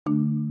Good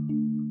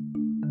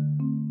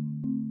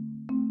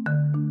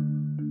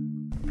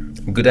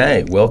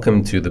day,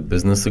 welcome to the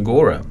Business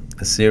Agora,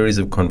 a series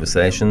of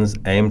conversations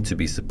aimed to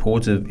be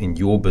supportive in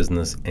your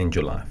business and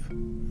your life,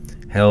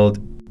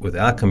 held with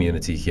our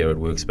community here at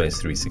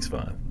Workspace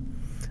 365.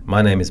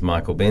 My name is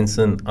Michael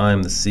Benson, I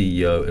am the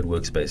CEO at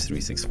Workspace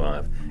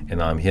 365,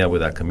 and I'm here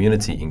with our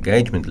community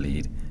engagement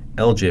lead,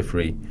 Elle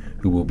Jeffrey,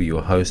 who will be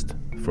your host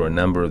for a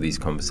number of these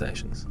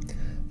conversations.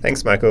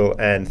 Thanks, Michael,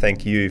 and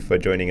thank you for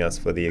joining us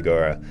for the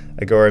Agora.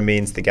 Agora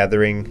means the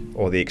gathering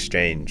or the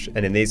exchange,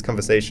 and in these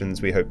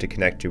conversations we hope to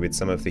connect you with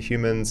some of the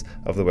humans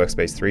of the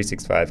Workspace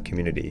 365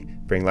 community,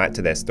 bring light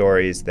to their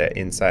stories, their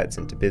insights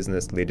into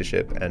business,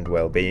 leadership, and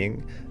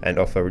well-being, and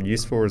offer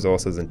useful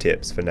resources and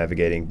tips for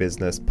navigating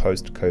business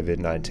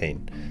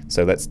post-COVID-19.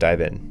 So let's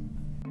dive in.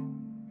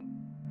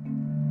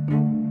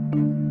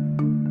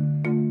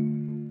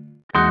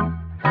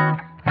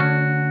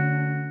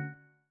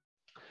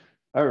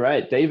 All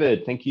right,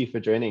 David, thank you for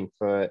joining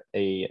for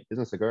a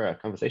Business Agora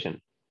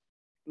conversation.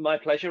 My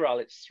pleasure, Al.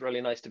 It's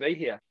really nice to be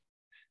here.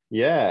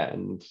 Yeah,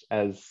 and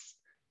as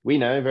we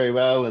know very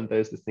well, and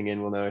those listening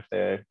in will know if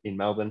they're in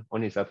Melbourne or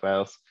New South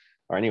Wales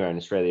or anywhere in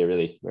Australia,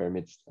 really, we're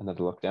amidst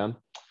another lockdown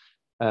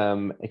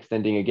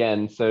extending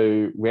again.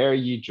 So where are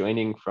you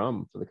joining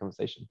from for the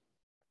conversation?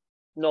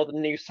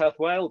 Northern New South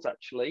Wales,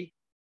 actually.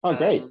 Oh,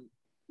 great.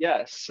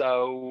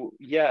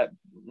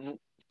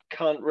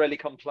 Can't really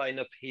complain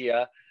up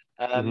here.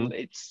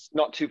 It's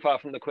not too far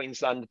from the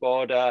Queensland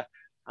border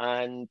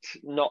and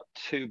not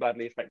too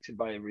badly affected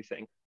by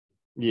everything.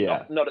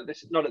 Yeah. Not at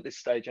this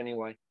stage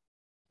anyway.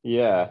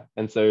 Yeah.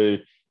 And so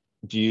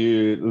do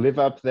you live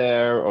up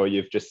there, or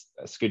you've just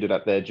scooted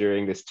up there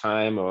during this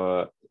time,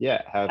 or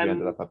how have you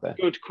ended up there?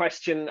 Good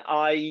question.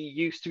 I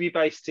used to be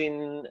based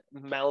in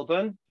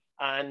Melbourne,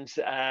 and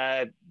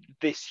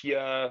this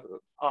year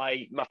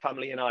my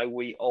family and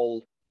we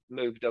all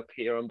moved up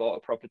here and bought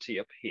a property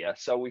up here.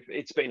 So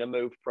it's been a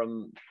move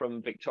from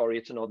Victoria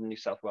to Northern New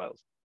South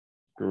Wales.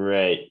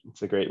 Great.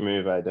 It's a great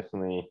move. I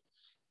definitely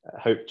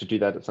hope to do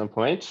that at some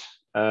point.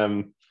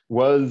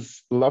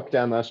 Was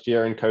lockdown last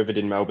year and COVID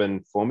in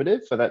Melbourne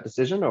formative for that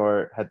decision,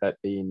 or had that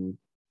been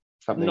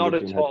something? Not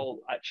at all,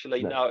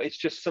 actually. No, it's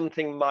just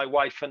something my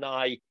wife and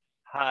I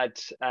had.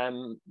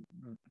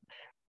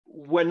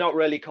 We're not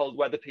really cold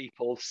weather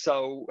people,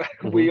 so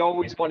we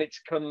always wanted to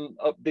come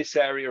up this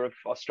area of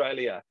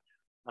Australia.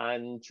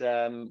 And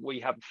we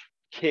have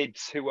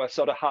kids who are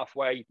sort of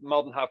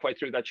more than halfway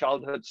through their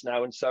childhoods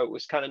now, and so it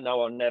was kind of now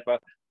or never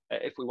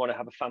if we want to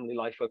have a family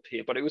life up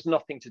here. But it was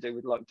nothing to do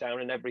with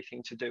lockdown and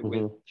everything to do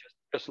with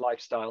just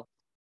lifestyle.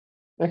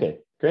 Okay,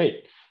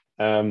 great.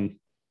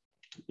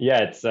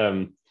 It's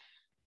well,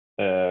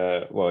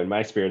 in my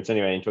experience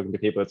anyway, in talking to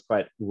people, it's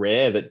quite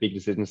rare that big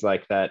decisions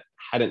like that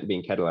hadn't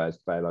been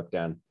catalyzed by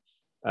lockdown,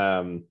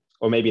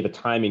 or maybe the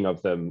timing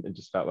of them. It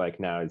just felt like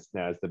now is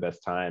the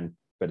best time,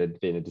 but it'd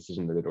been a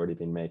decision that had already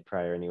been made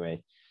prior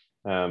anyway.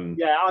 I'm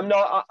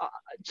not.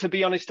 To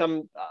be honest,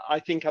 I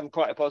think I'm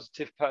quite a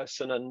positive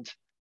person, and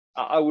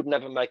I would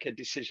never make a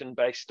decision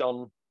based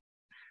on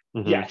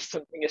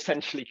something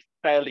essentially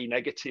fairly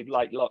negative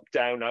like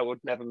lockdown. I would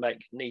never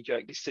make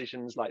knee-jerk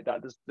decisions like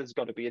that. There's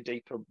got to be a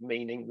deeper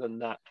meaning than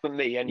that for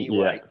me,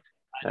 anyway.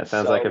 Yeah, that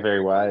sounds like a very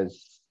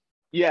wise.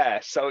 Yeah,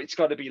 so it's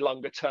got to be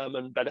longer term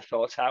and better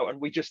thought out. And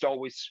we just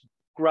always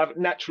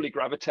naturally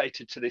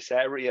gravitated to this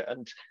area,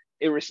 and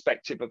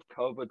irrespective of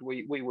COVID,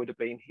 we would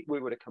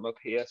have come up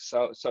here.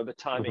 So the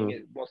timing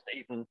it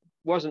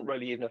wasn't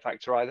really even a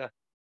factor either.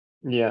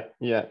 Yeah.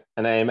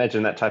 And I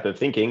imagine that type of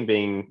thinking,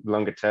 being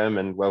longer term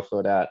and well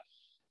thought out,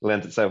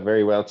 lends itself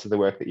very well to the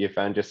work that you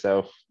found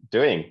yourself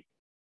doing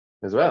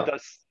as well.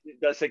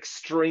 That's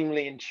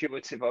extremely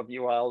intuitive of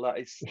you, Al. That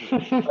is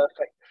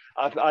perfect.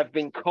 I've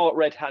been caught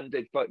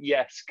red-handed, but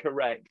yes,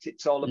 correct.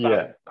 It's all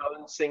about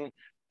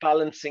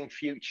balancing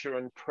future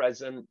and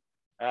present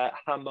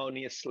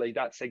harmoniously.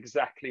 That's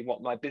exactly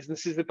what my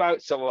business is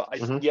about. So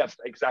yes,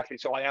 exactly.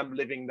 So I am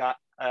living that.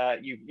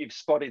 You've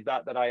spotted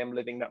that I am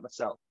living that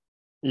myself.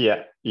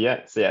 Yeah.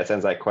 So it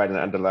sounds like quite an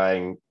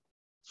underlying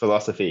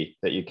philosophy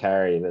that you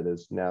carry that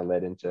has now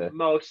led into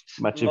much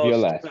of your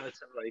life.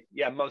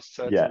 Most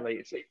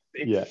certainly.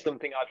 It's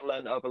something I've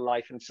learned over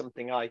life, and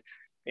something I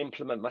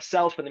implement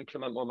myself and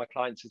implement with my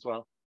clients as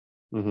well.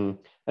 And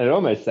it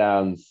almost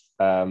sounds,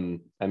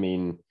 thinking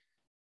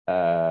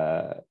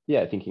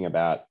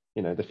about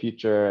the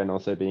future and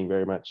also being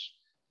very much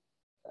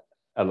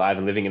alive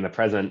and living in the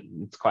present.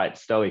 It's quite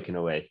stoic in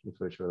a way, if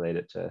we were to relate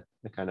it to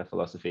the kind of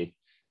philosophy,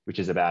 which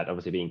is about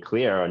obviously being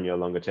clear on your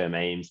longer term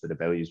aims that are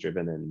values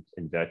driven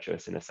and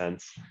virtuous in a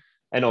sense,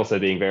 and also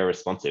being very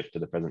responsive to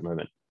the present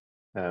moment.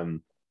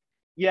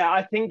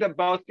 I think that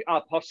both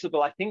are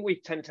possible. I think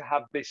we tend to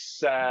have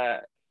this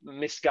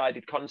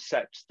misguided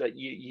concept that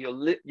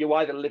you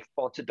either live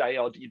for today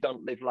or you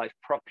don't live life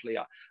properly.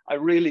 I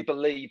really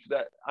believe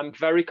that I'm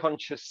very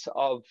conscious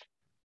of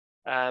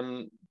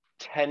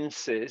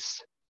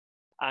tenses,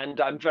 and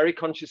I'm very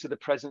conscious of the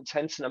present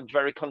tense, and I'm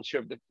very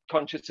conscious of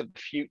the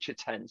future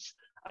tense.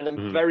 And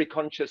I'm very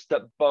conscious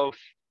that both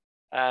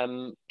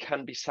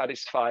can be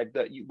satisfied,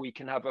 that we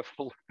can have a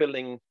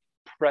fulfilling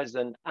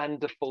present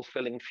and a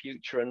fulfilling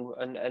future,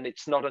 and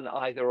it's not an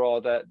either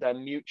or, they're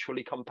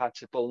mutually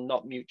compatible,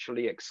 not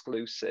mutually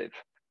exclusive.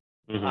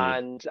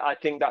 And I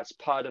think that's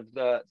part of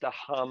the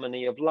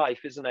harmony of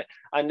life, isn't it?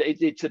 And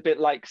it's a bit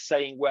like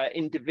saying we're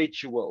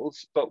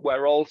individuals, but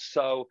we're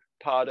also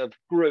part of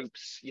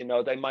groups. You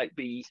know, they might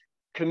be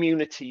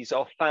communities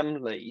or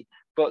family,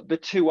 but the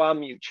two are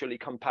mutually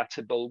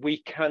compatible.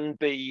 We can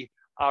be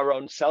our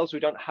own selves. We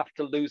don't have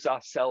to lose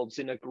ourselves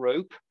in a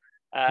group,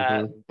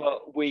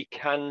 but we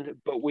can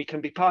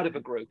be part of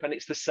a group, and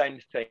it's the same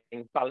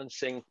thing,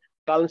 balancing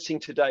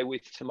today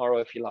with tomorrow,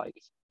 if you like.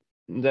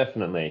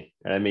 Definitely.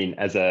 I mean,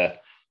 as a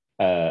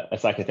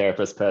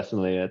psychotherapist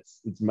personally,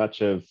 it's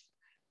much of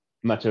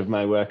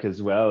my work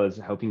as well, as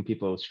helping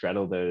people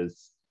straddle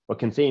those what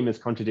can seem as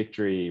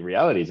contradictory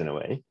realities, in a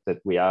way, that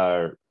we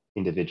are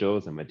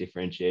individuals and we're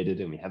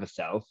differentiated and we have a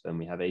self and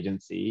we have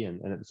agency,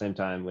 and at the same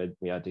time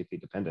we are deeply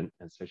dependent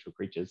as social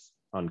creatures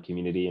on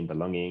community and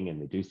belonging, and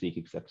we do seek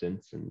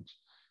acceptance and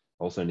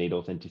also need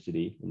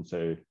authenticity. And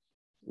so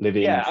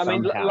living I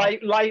mean, somehow...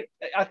 like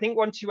I think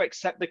once you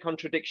accept the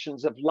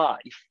contradictions of life,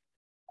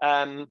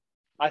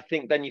 I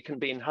think then you can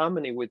be in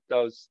harmony with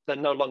those. They're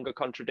no longer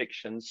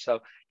contradictions. So,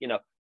 you know,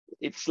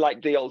 it's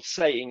like the old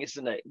saying,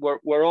 isn't it?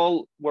 We're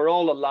all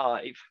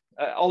alive.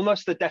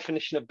 Almost the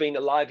definition of being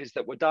alive is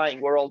that we're dying.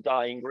 We're all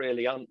dying,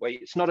 really, aren't we?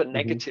 It's not a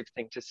negative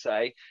thing to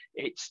say.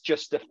 It's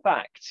just a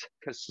fact,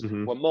 because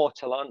we're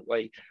mortal, aren't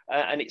we?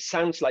 And it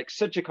sounds like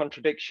such a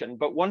contradiction.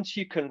 But once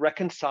you can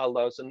reconcile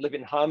those and live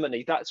in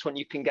harmony, that's when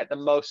you can get the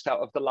most out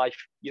of the life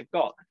you've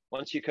got.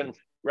 Once you can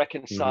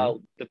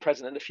reconcile the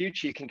present and the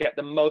future, you can get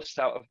the most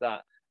out of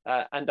that.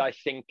 And I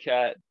think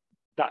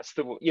that's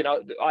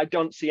I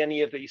don't see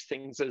any of these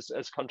things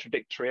as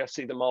contradictory. I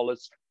see them all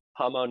as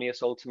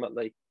harmonious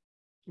ultimately.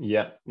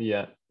 Yeah.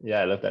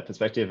 I love that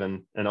perspective,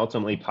 and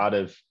ultimately part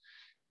of,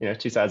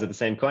 two sides of the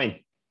same coin.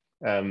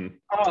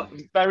 Oh,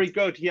 very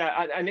good.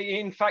 Yeah, and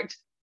in fact,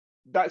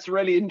 that's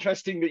really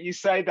interesting that you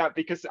say that,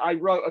 because I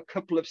wrote a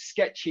couple of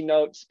sketchy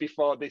notes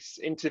before this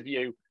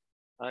interview,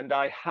 and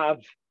I have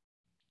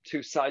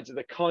two sides of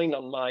the coin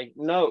on my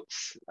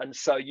notes. And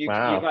so you've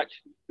actually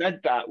said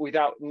that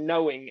without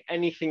knowing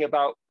anything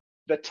about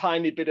the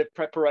tiny bit of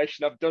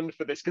preparation I've done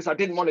for this, because I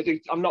didn't want to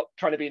I'm not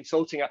trying to be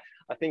insulting.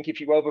 I think if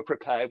you over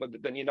prepare,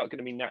 then you're not going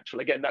to be natural.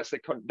 Again,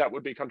 that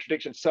would be a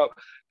contradiction. So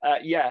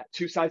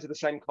two sides of the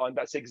same coin.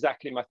 That's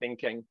exactly my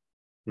thinking.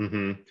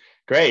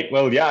 Great.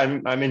 Well, yeah,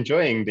 I'm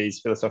enjoying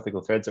these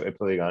philosophical threads that we're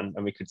pulling on,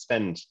 and we could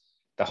spend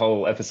the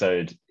whole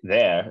episode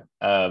there.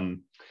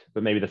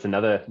 But maybe that's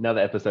another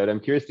episode. I'm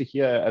curious to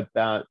hear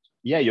about,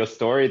 your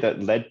story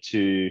that led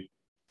to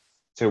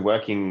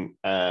working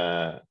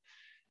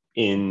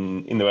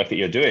in the work that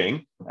you're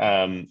doing,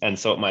 and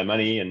Sort My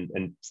Money,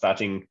 and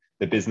starting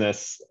the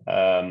business,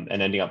 and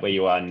ending up where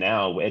you are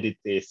now. Where did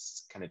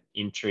this kind of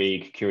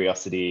intrigue,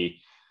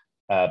 curiosity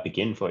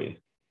begin for you?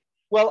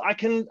 Well, I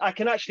can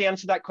actually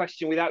answer that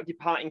question without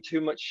departing too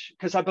much,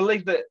 because I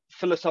believe that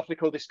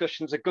philosophical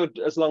discussions are good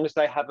as long as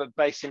they have a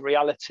base in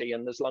reality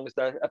and as long as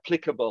they're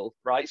applicable,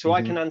 right? So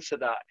I can answer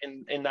that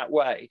in that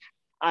way.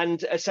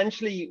 And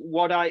essentially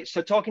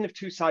so talking of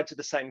two sides of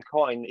the same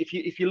coin,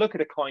 if you look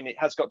at a coin, it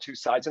has got two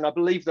sides. And I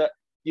believe that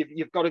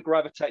you've got to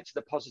gravitate to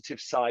the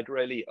positive side,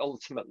 really,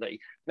 ultimately.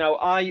 Now,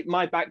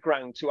 my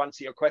background, to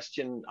answer your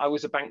question, I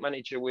was a bank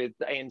manager with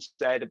ANZ,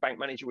 a bank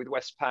manager with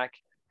Westpac.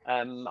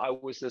 I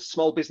was a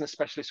small business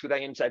specialist with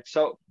ANZ.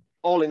 So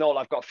all in all,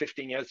 I've got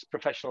 15 years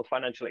professional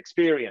financial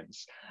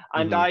experience.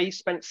 And I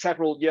spent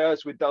several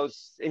years with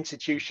those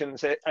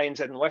institutions at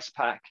ANZ and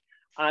Westpac,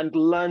 and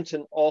learned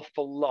an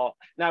awful lot.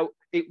 Now,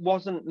 it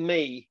wasn't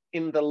me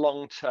in the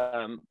long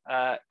term.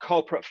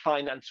 Corporate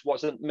finance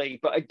wasn't me.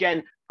 But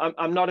again,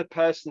 I'm not a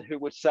person who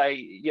would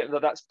say,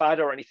 that's bad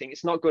or anything.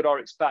 It's not good or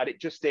it's bad.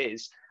 It just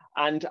is.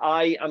 And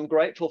I am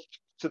grateful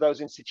to those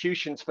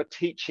institutions for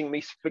teaching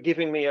me, for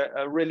giving me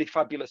a really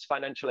fabulous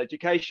financial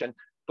education.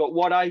 But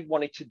what I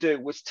wanted to do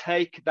was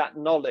take that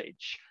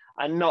knowledge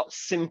and not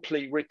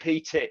simply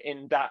repeat it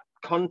in that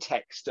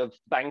context of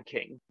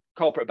banking,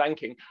 corporate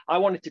banking. I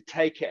wanted to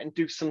take it and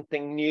do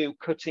something new,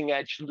 cutting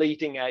edge,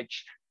 leading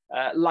edge,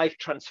 life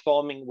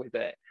transforming with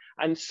it.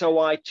 And so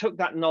I took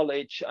that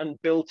knowledge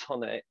and built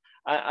on it.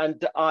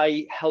 And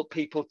I help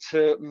people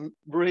to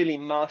really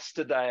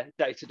master their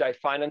day-to-day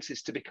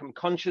finances, to become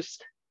conscious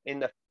in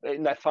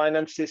their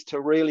finances, to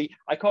really,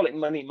 I call it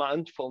money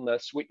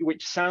mindfulness,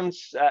 which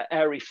sounds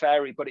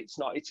airy-fairy, but it's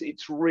not.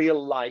 It's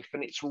real life,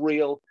 and it's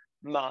real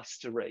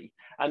mastery.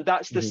 And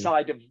that's the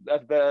side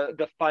of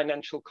the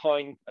financial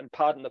coin, and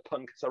pardon the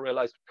pun, because I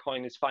realize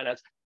coin is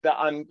finance, that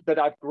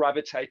I've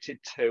gravitated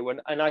to.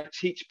 And I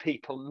teach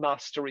people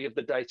mastery of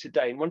the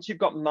day-to-day. And once you've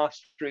got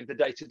mastery of the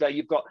day-to-day,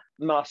 you've got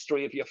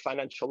mastery of your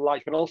financial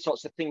life, and all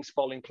sorts of things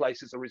fall in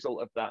place as a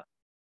result of that.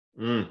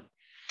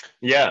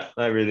 Yeah,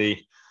 I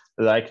really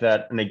like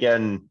that. And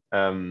again,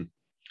 I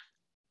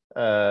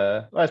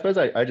suppose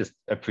I just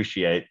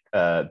appreciate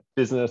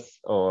business,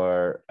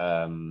 or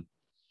I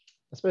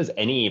suppose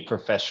any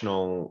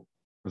professional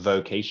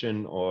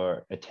vocation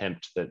or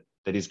attempt that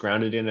is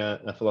grounded in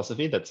a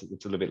philosophy that's a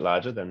little bit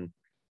larger than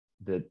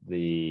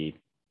the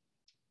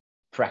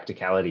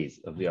practicalities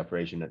of the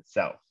operation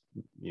itself,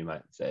 you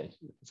might say.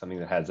 Something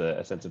that has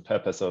a sense of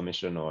purpose or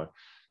mission, or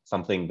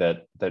something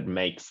that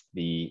makes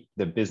the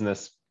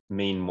business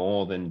mean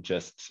more than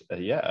just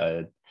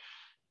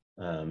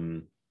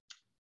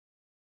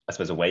I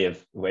suppose a way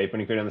of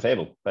putting food on the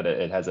table, but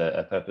it has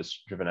a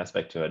purpose-driven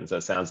aspect to it. And so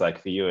it sounds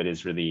like for you, it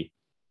is really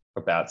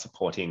about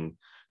supporting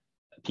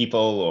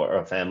people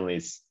or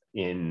families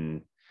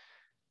in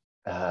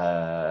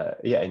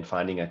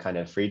finding a kind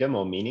of freedom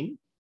or meaning.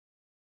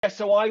 Yeah,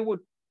 so I would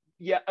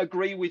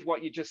agree with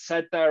what you just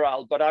said there,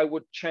 Al, but I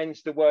would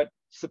change the word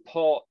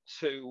support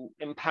to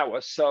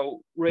empower.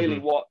 So really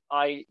what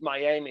my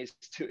aim is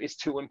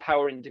to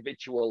empower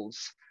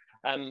individuals,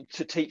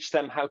 to teach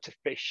them how to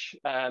fish,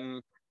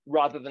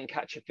 rather than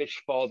catch a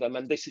fish for them.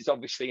 And this is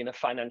obviously in a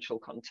financial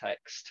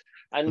context.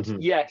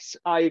 And yes,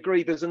 I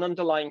agree, there's an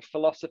underlying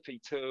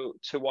philosophy to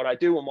what I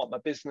do and what my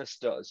business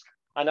does.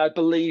 And I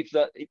believe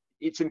that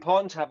it's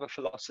important to have a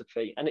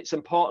philosophy, and it's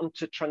important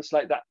to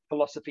translate that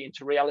philosophy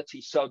into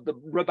reality. So the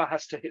rubber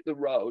has to hit the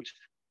road.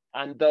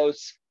 And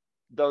those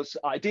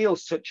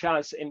ideals, such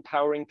as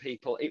empowering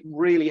people, it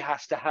really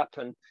has to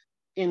happen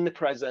in the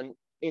present,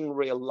 in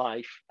real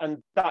life.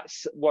 And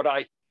that's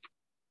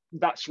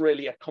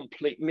really a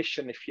complete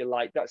mission, if you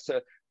like. That's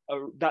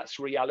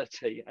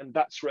reality, and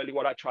that's really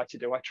what I try to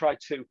do. I try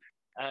to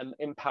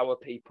empower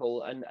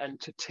people and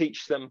to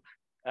teach them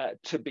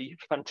to be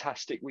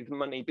fantastic with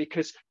money,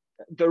 because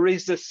there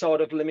is a sort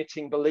of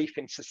limiting belief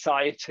in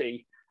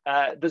society.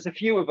 There's a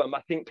few of them. I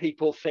think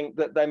people think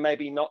that they may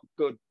be not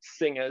good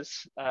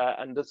singers,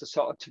 and there's a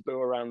sort of taboo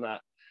around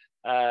that.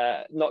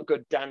 Not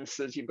good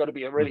dancers. You've got to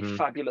be a really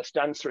fabulous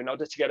dancer in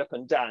order to get up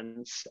and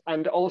dance.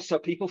 And also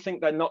people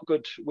think they're not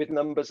good with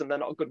numbers and they're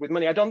not good with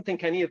money. I don't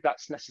think any of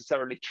that's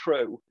necessarily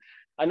true.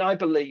 And I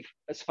believe,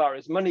 as far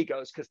as money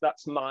goes, because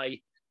that's my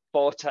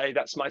forte,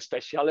 that's my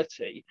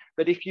speciality,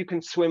 that if you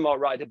can swim or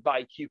ride a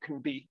bike, you can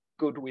be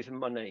good with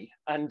money.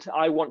 And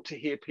I want to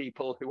hear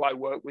people who I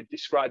work with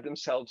describe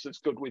themselves as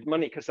good with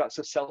money, because that's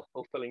a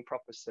self-fulfilling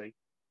prophecy.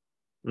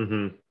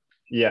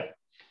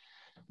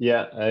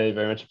 Yeah, I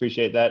very much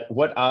appreciate that.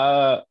 What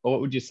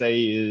would you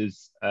say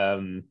is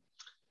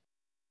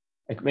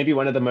maybe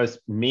one of the most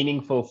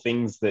meaningful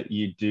things that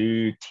you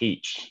do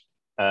teach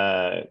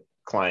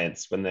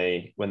clients when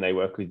they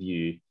work with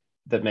you,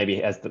 that maybe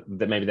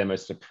they're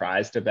most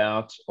surprised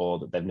about, or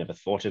that they've never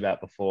thought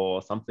about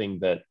before, something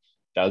that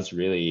does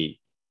really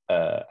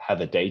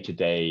have a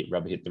day-to-day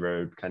rubber hit the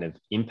road kind of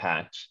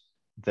impact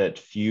that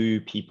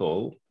few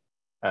people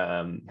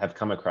have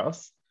come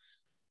across?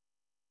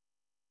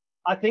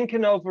 I think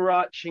an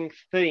overarching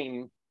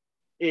theme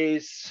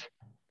is,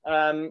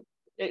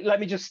 let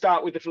me just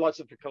start with the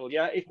philosophical.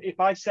 Yeah, if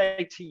I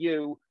say to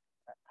you,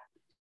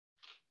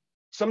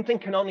 something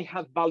can only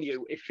have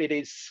value if it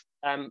is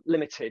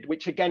limited,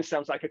 which again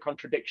sounds like a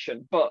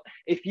contradiction. But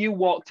if you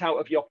walked out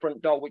of your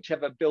front door,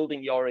 whichever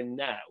building you're in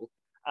now,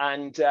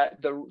 and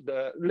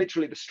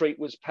literally the street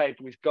was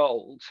paved with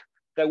gold,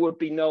 there would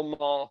be no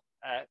more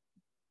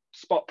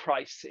spot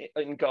price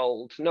in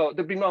gold. No,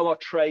 there'd be no more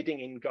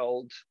trading in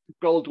gold.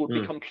 Gold would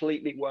be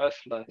completely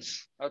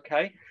worthless.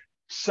 Okay.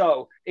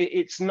 So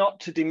it's not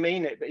to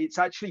demean it, but it's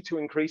actually to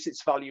increase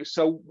its value.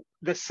 So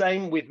the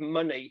same with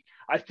money.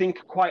 I think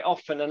quite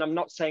often, and I'm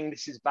not saying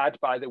this is bad,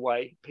 by the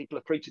way, people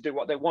are free to do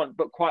what they want,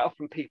 but quite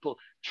often people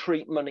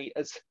treat money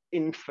as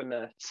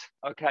infinite,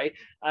 okay?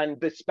 And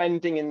they're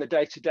spending in the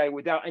day-to-day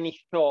without any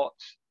thought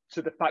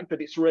to the fact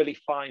that it's really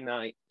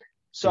finite.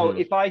 So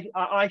if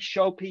I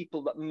show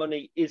people that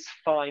money is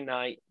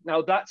finite,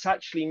 now that's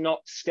actually not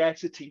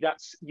scarcity.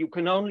 That's, you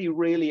can only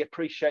really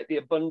appreciate the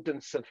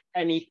abundance of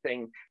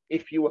anything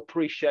if you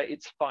appreciate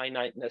its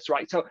finiteness,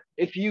 right? So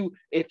if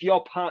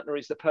your partner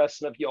is the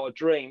person of your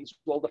dreams,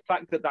 well, the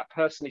fact that that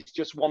person is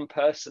just one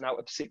person out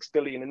of 6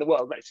 billion in the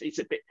world, it's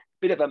a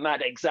bit of a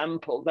mad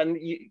example. Then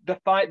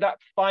that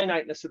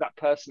finiteness of that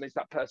person is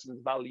that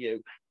person's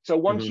value. So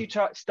once you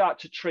start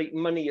to treat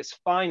money as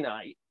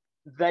finite,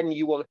 then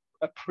you will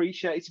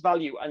appreciate its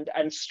value,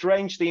 and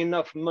strangely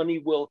enough, money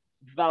will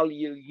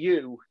value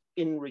you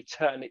in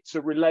return. It's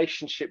a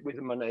relationship with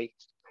money.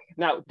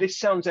 Now, this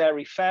sounds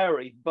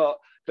airy-fairy, but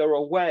there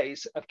are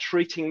ways of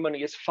treating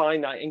money as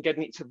finite and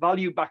getting it to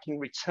value back in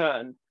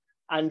return,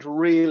 and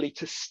really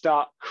to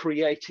start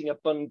creating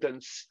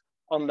abundance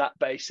on that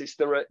basis.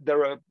 There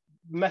are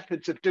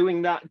methods of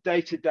doing that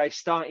day to day,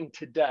 starting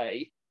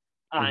today,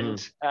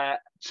 and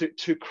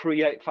to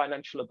create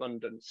financial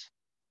abundance.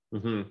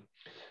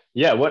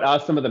 Yeah, what are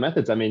some of the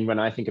methods? I mean, when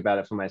I think about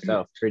it for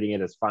myself, treating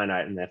it as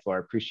finite and therefore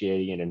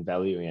appreciating it and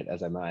valuing it,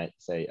 as I might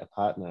say, a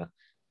partner,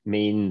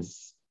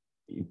 means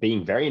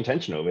being very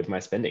intentional with my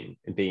spending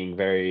and being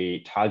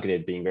very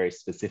targeted, being very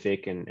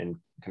specific and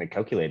kind of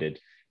calculated,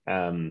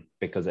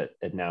 because it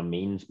now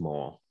means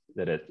more,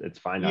 that it's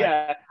finite.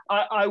 Yeah,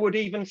 I would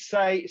even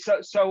say,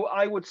 so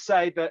I would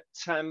say that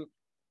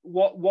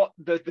what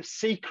the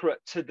secret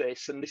to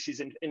this, and this is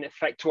in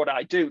effect what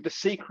I do, the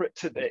secret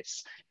to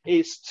this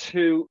is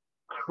to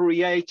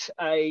create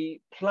a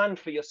plan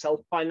for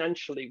yourself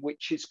financially,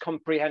 which is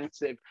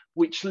comprehensive,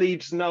 which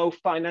leaves no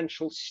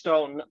financial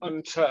stone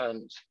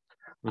unturned.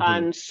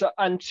 And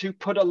to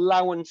put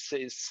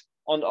allowances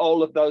on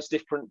all of those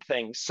different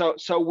things.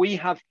 So we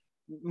have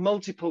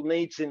multiple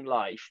needs in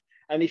life.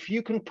 And if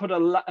you can put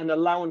an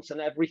allowance on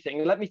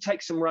everything, let me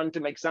take some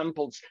random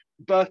examples.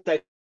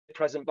 Birthday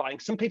present buying.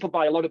 Some people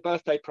buy a lot of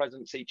birthday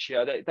presents each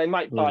year. They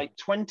might buy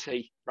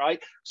 20, right?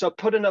 So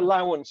put an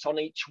allowance on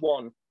each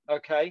one,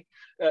 okay?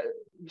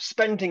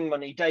 Spending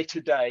money day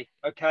to day,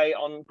 okay?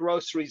 On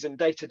groceries and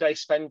day-to-day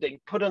spending,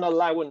 put an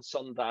allowance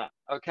on that,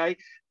 okay?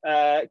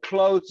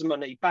 Clothes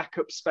money,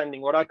 backup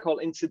spending, what I call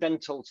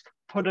incidentals,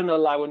 put an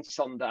allowance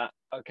on that,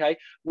 okay?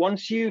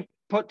 Once you've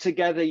put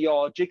together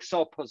your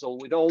jigsaw puzzle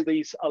with all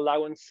these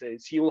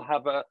allowances, you'll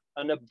have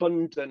an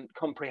abundant,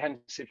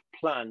 comprehensive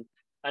plan.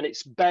 And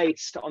it's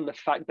based on the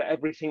fact that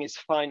everything is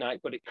finite,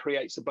 but it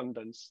creates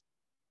abundance.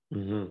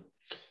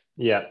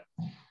 Yeah,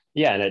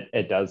 and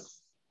it does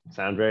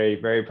sound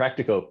very, very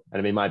practical. And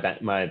I mean,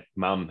 my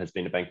mum has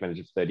been a bank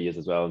manager for 30 years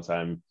as well, and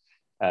so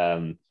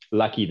I'm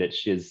lucky that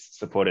she's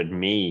supported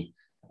me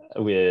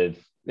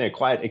with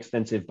quite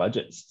extensive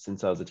budgets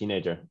since I was a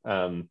teenager,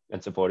 and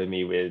supported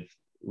me with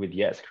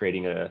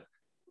creating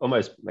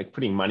almost like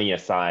putting money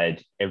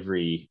aside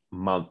every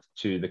month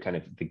to the kind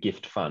of the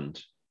gift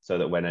fund, so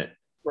that when it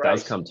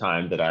does come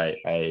time that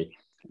I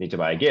need to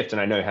buy a gift,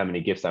 and I know how many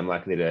gifts I'm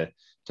likely to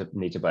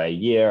need to buy a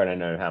year, and I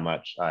know how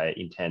much I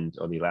intend,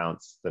 or the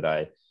allowance that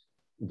I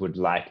would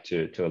like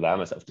to allow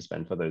myself to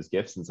spend for those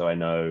gifts. And so I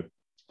know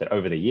that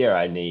over the year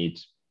I need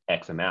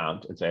X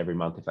amount. And so every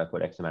month, if I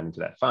put X amount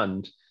into that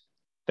fund,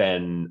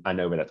 then I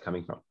know where that's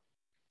coming from.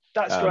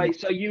 That's great.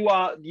 So you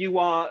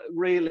are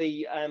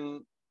really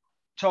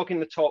talking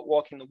the talk,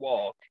 walking the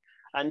walk.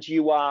 And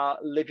you are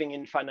living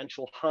in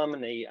financial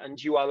harmony,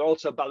 and you are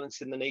also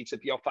balancing the needs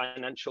of your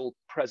financial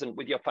present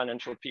with your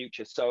financial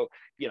future. So,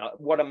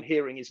 what I'm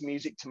hearing is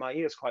music to my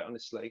ears, quite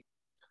honestly.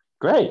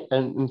 Great.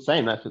 And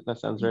same, that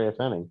sounds very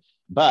affirming.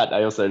 But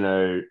I also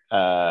know,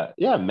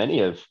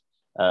 many of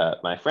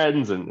my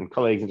friends and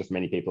colleagues, and just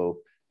many people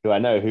who I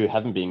know who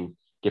haven't been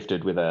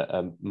gifted with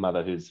a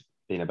mother who's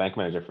been a bank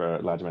manager for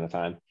a large amount of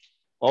time,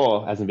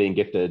 or hasn't been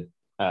gifted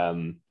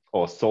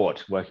or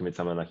sought working with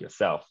someone like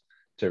yourself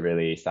to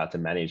really start to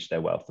manage their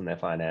wealth and their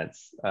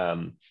finance,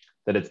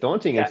 that it's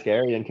daunting and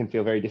scary and can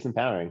feel very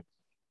disempowering.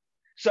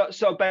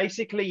 So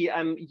basically,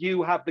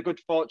 you have the good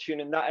fortune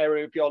in that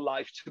area of your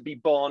life to be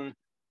born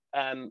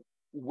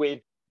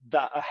with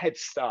a head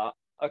start.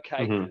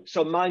 Okay.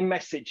 So my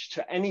message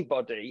to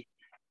anybody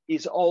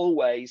is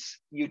always,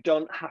 you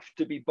don't have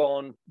to be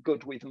born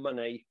good with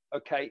money.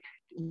 Okay.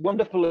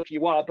 Wonderful if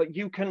you are, but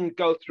you can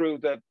go through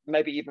the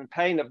maybe even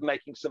pain of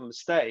making some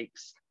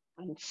mistakes.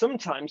 And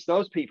sometimes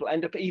those people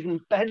end up even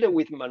better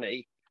with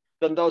money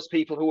than those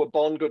people who were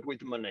born good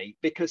with money,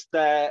 because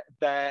their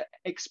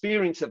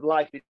experience of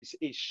life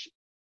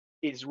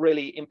is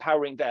really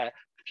empowering their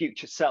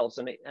future selves,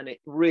 and it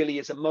really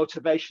is a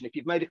motivation. If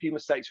you've made a few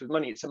mistakes with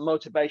money, it's a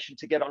motivation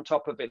to get on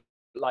top of it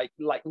like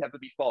never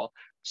before.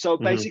 So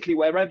basically,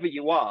 wherever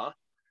you are,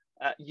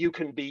 you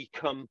can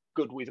become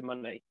good with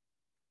money.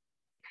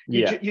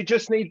 You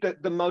just need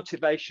the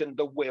motivation,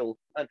 the will.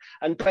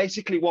 And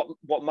basically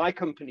what my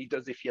company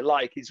does, if you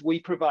like, is we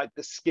provide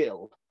the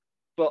skill,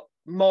 but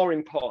more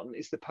important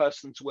is the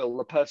person's will,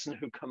 the person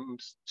who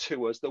comes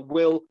to us. The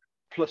will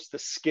plus the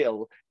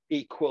skill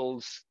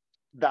equals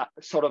that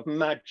sort of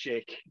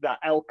magic, that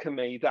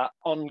alchemy, that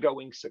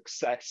ongoing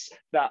success,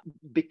 that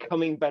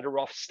becoming better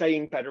off,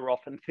 staying better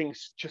off, and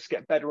things just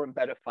get better and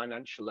better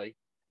financially,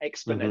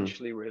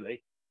 exponentially,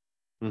 really.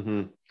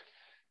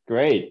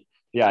 Great.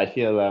 Yeah, I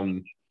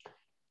feel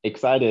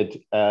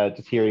excited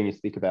just hearing you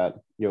speak about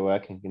your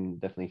work, and can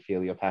definitely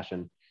feel your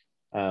passion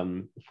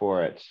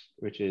for it,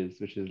 which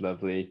is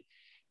lovely.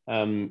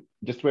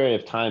 Just wary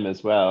of time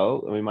as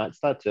well, we might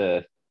start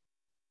to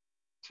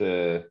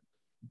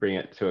bring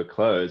it to a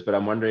close, but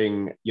I'm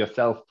wondering,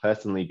 yourself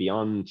personally,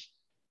 beyond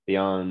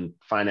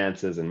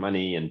finances and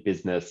money and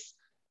business,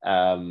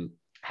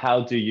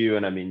 how do you,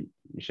 and I mean,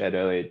 you shared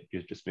earlier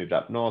you've just moved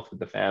up north with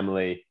the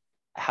family,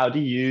 how do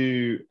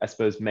you, I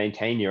suppose,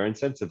 maintain your own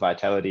sense of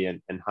vitality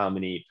and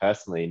harmony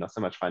personally, not so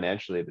much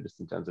financially, but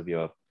just in terms of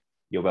your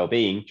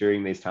well-being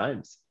during these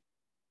times?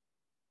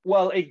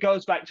 Well, it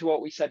goes back to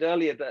what we said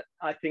earlier, that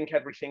I think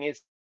everything is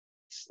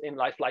in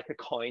life like a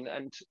coin,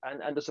 and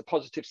there's a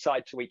positive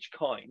side to each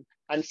coin.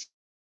 And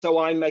so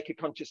I make a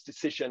conscious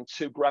decision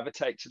to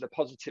gravitate to the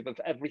positive of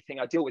everything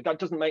I deal with. That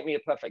doesn't make me a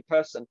perfect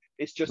person.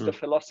 It's just a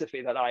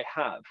philosophy that I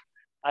have.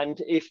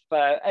 And if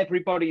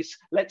everybody's,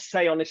 let's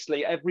say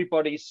honestly,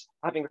 everybody's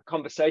having a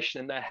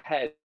conversation in their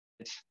head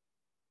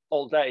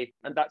all day,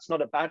 and that's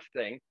not a bad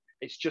thing.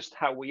 It's just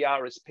how we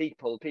are as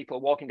people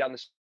walking down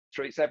the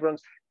streets,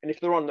 everyone's, and if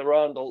they're on their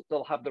own,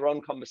 they'll have their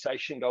own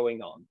conversation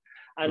going on.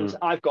 And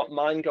I've got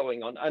mine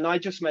going on, and I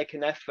just make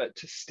an effort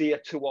to steer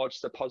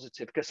towards the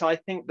positive, because I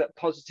think that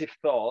positive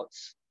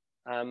thoughts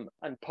and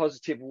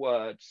positive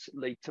words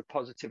lead to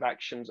positive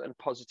actions and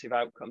positive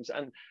outcomes.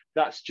 And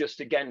that's just,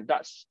 again,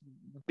 that's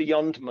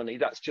beyond money.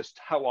 That's just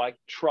how I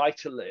try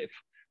to live.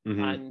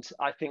 And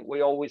I think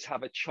we always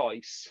have a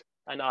choice,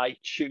 and I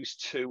choose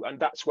to, and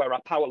that's where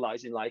our power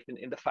lies in life,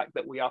 in the fact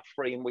that we are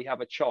free and we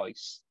have a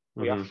choice.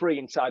 We are free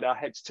inside our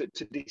heads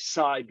to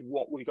decide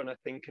what we're going to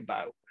think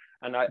about.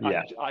 And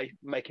I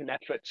make an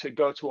effort to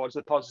go towards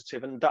the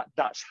positive, and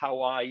that's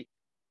how I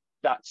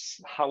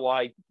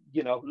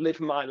live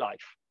my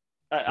life.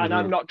 And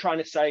I'm not trying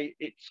to say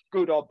it's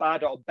good or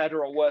bad or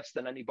better or worse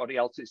than anybody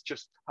else. It's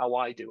just how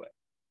I do it.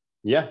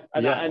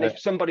 And if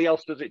somebody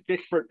else does it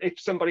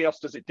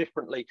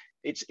differently,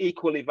 it's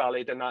equally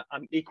valid, and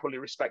I'm equally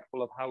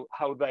respectful of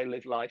how they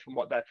live life and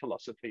what their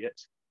philosophy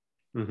is.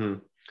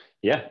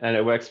 Yeah, and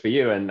it works for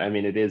you. And I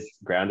mean, it is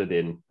grounded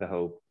in the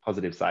whole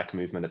positive psych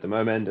movement at the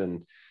moment.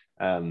 And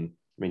I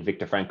mean,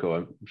 Viktor Frankl,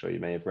 I'm sure you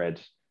may have read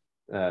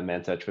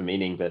Man's Search for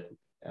Meaning, but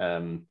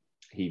one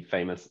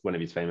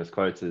of his famous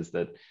quotes is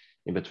that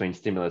in between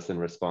stimulus and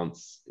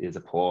response is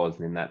a pause,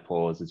 and in that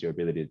pause is your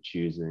ability to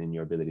choose, and in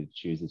your ability to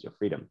choose is your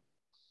freedom.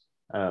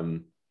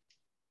 Wonderful.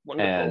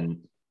 And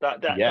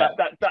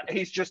that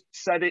he's just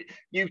said it.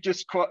 You've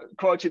just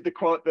quoted the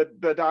quote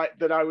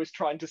that I was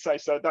trying to say,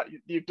 so that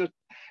you've just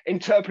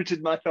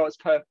interpreted my thoughts,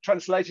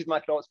 translated my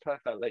thoughts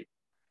perfectly.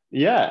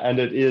 Yeah, and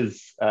it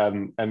is. I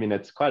mean,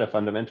 it's quite a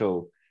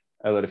fundamental.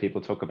 A lot of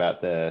people talk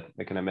about the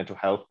kind of mental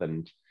health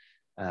and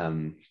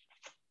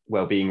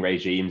well-being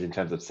regimes in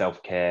terms of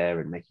self-care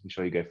and making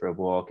sure you go for a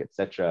walk,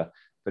 etc.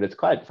 But it's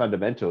quite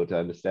fundamental to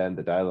understand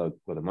the dialogue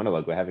or the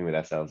monologue we're having with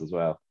ourselves as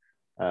well.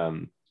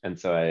 And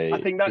so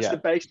I think that's the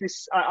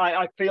basis.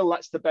 I feel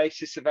that's the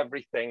basis of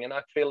everything. And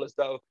I feel as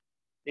though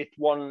if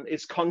one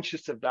is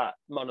conscious of that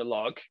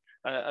monologue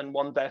and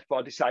one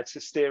therefore decides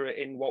to steer it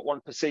in what one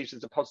perceives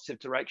as a positive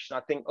direction,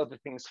 I think other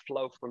things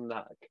flow from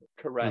that.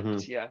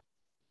 Correct.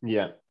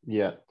 Yeah.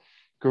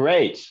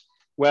 Great.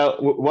 Well,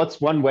 what's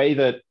one way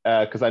that,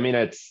 because I mean,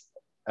 it's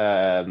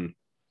can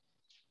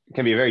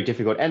be a very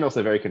difficult and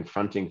also very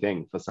confronting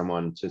thing for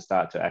someone to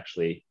start to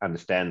actually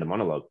understand the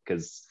monologue,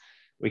 because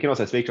we can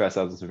also speak to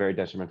ourselves in some very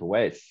detrimental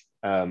ways.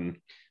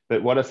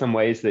 But what are some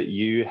ways that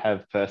you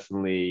have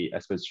personally, I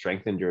suppose,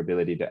 strengthened your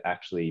ability to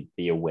actually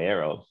be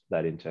aware of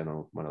that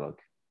internal monologue?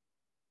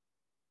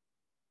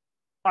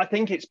 I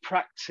think it's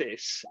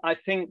practice. I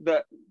think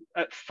that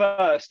at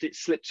first it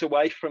slips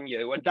away from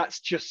you, and that's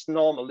just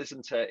normal,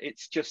 isn't it?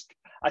 It's just,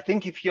 I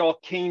think if you're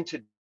keen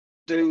to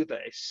do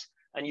this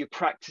and you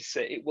practice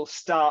it, it will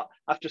start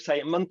after, say,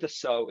 a month or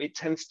so. You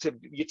tend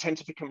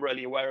to become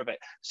really aware of it.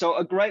 So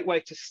a great way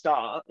to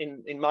start,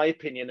 in my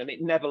opinion, and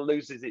it never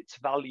loses its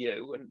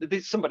value,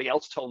 and somebody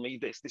else told me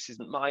this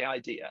isn't my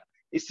idea,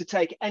 is to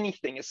take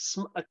anything,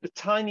 the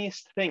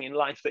tiniest thing in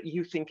life that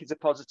you think is a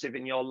positive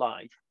in your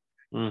life,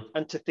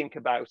 and to think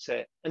about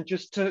it, and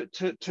just to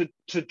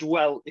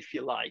dwell, if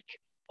you like,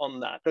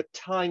 on that, the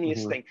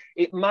tiniest thing.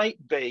 It might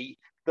be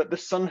that the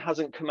sun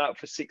hasn't come out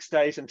for 6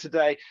 days, and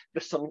today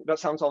the sun, that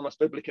sounds almost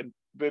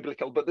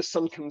biblical, but the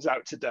sun comes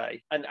out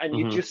today, and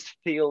you just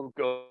feel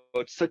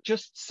good. So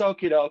just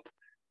soak it up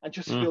and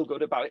just feel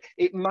good about it.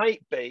 It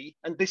might be,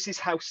 and this is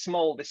how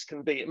small this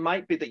can be, it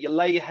might be that you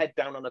lay your head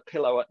down on a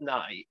pillow at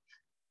night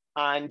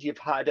and you've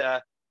had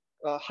a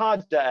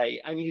hard day,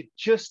 and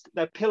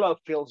the pillow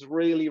feels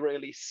really,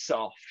 really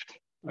soft,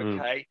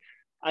 okay?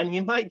 And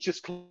you might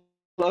just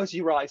close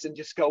your eyes and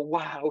just go,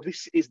 wow,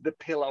 this is the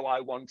pillow I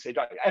wanted.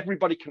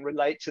 Everybody can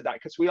relate to that,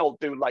 because we all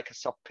do like a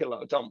soft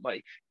pillow, don't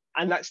we?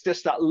 And that's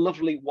just that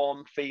lovely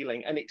warm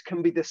feeling. And it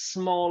can be the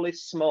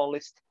smallest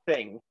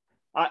thing.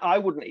 I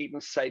wouldn't even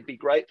say be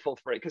grateful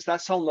for it, because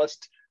that's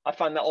almost, I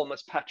find that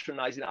almost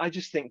patronizing. I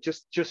just think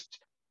just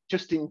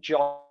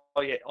enjoy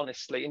it,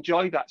 honestly.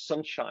 Enjoy that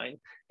sunshine,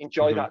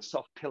 enjoy that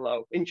soft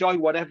pillow, enjoy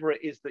whatever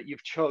it is that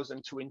you've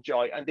chosen to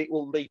enjoy, and it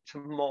will lead to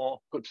more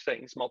good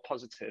things, more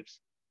positives.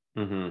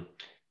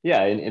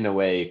 Yeah, in a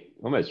way,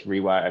 almost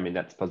rewire. I mean,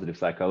 that's positive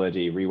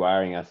psychology,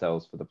 rewiring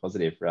ourselves for the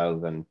positive rather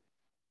than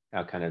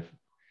our kind of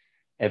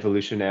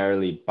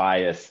evolutionarily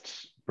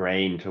biased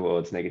brain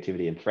towards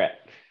negativity and threat.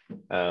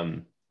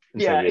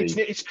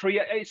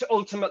 It's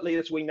ultimately,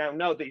 as we now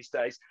know these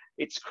days,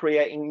 it's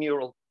creating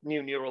new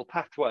neural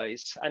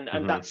pathways,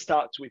 and that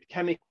starts with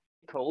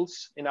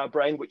chemicals in our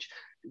brain,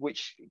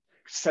 which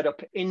set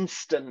up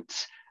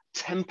instant,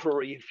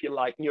 temporary, if you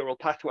like, neural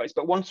pathways.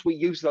 But once we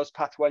use those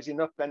pathways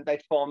enough, then they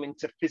form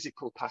into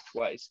physical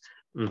pathways.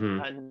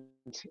 And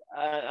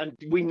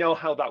we know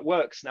how that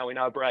works now in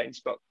our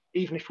brains. But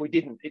even if we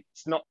didn't,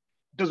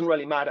 doesn't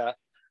really matter.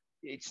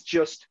 It's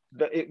just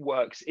that it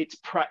works. It's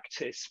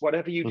practice.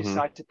 Whatever you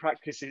decide to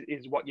practice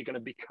is what you're going to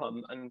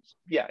become. And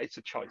yeah, it's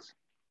a choice.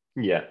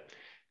 Yeah,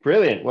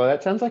 brilliant. Well,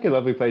 that sounds like a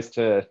lovely place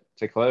to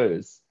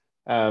close.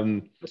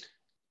 To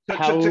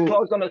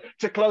close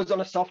on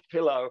a soft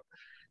pillow.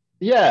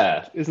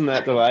 Yeah, isn't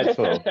that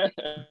delightful?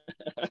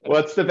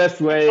 What's the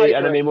best way?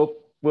 And I mean,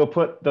 we'll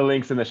put the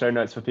links in the show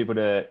notes for people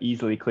to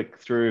easily click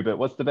through. But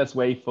what's the best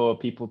way for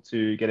people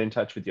to get in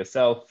touch with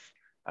yourself?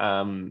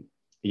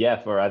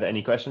 For either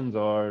any questions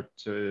or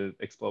to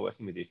explore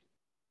working with you?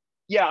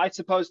 Yeah, I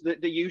suppose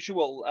the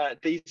usual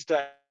these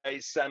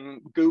days,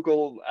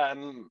 Google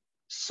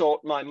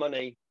sort my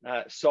money.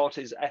 Sort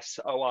is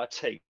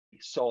SORT.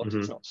 Sort.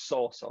 It's not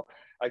source. Or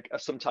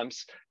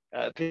sometimes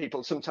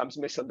people sometimes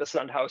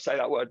misunderstand how I say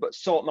that word. But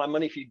sort my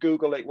money. If you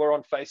Google it, we're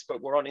on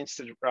Facebook, we're on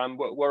Instagram,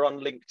 we're on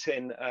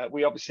LinkedIn.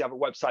 We obviously have a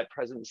website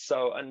presence.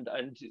 So and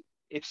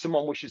if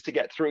someone wishes to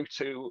get through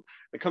to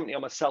the company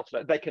or myself,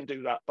 they can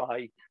do that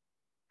by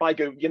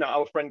Google. You know,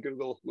 our friend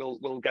Google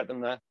will get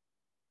them there.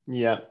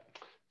 Yeah,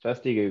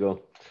 trusty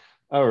Google.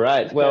 All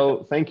right.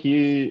 Well, thank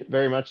you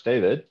very much,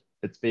 David.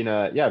 It's been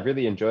I've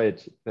really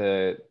enjoyed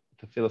the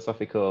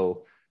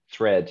philosophical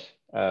thread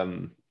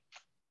to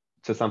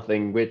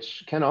something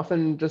which can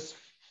often just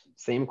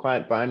seem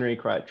quite binary,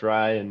 quite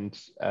dry, and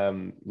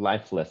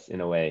lifeless in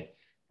a way.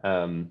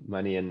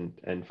 Money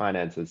and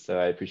finances. So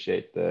I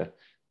appreciate the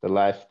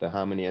life, the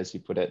harmony, as you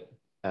put it,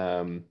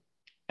 and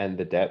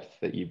the depth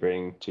that you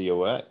bring to your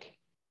work.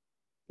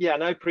 Yeah,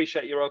 and I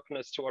appreciate your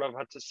openness to what I've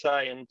had to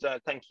say, and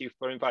thank you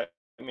for inviting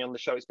me on the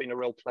show. It's been a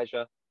real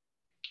pleasure.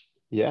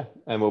 Yeah,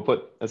 and we'll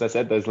put, as I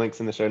said, those links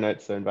in the show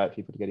notes, so invite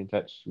people to get in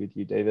touch with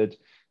you, David.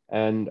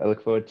 And I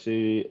look forward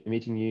to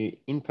meeting you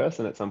in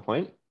person at some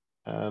point,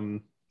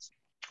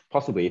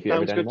 possibly if you're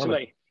ever down in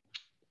Melbourne.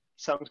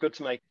 Sounds good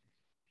to me.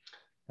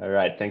 All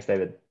right, thanks,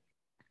 David.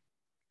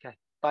 Okay,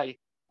 bye.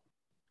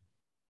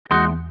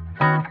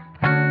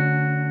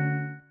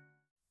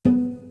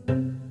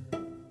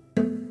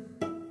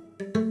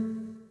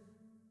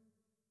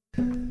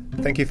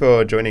 Thank you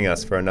for joining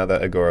us for another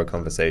Agora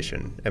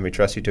conversation, and we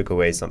trust you took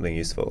away something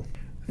useful.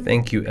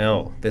 Thank you,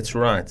 Al. That's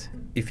right.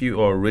 If you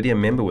are already a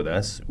member with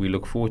us, we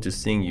look forward to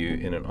seeing you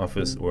in an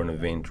office or an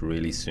event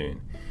really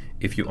soon.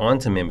 If you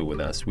aren't a member with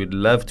us, we'd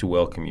love to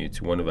welcome you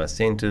to one of our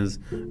centres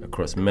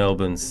across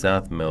Melbourne,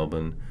 South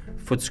Melbourne,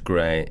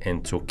 Footscray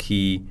and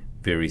Torquay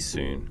very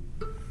soon.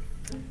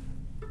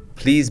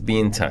 Please be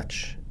in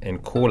touch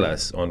and call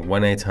us on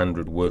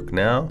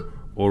 1-800-WORK-NOW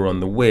or on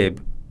the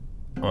web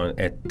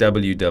at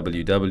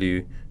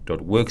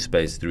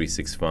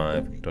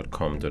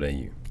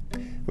www.workspace365.com.au.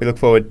 We look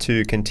forward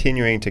to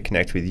continuing to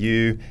connect with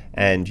you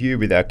and you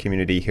with our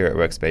community here at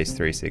Workspace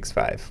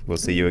 365. We'll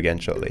see you again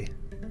shortly.